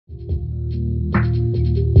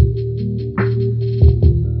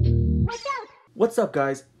What's up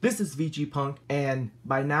guys, this is VG Punk, and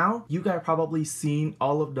by now you guys probably seen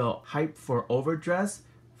all of the hype for Overdress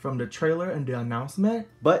from the trailer and the announcement.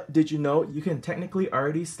 But did you know you can technically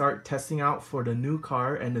already start testing out for the new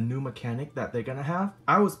car and the new mechanic that they're gonna have?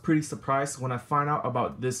 I was pretty surprised when I found out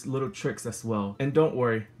about this little tricks as well. And don't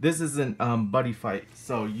worry, this isn't buddy fight,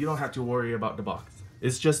 so you don't have to worry about the box.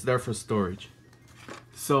 It's just there for storage.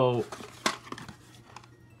 So,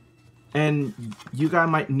 and you guys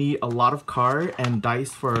might need a lot of card and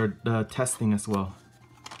dice for the testing as well.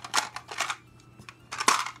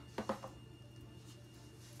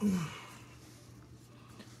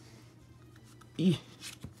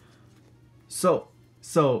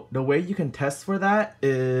 So the way you can test for that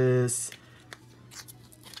is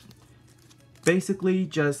basically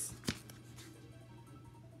just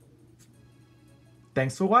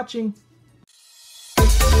thanks for watching.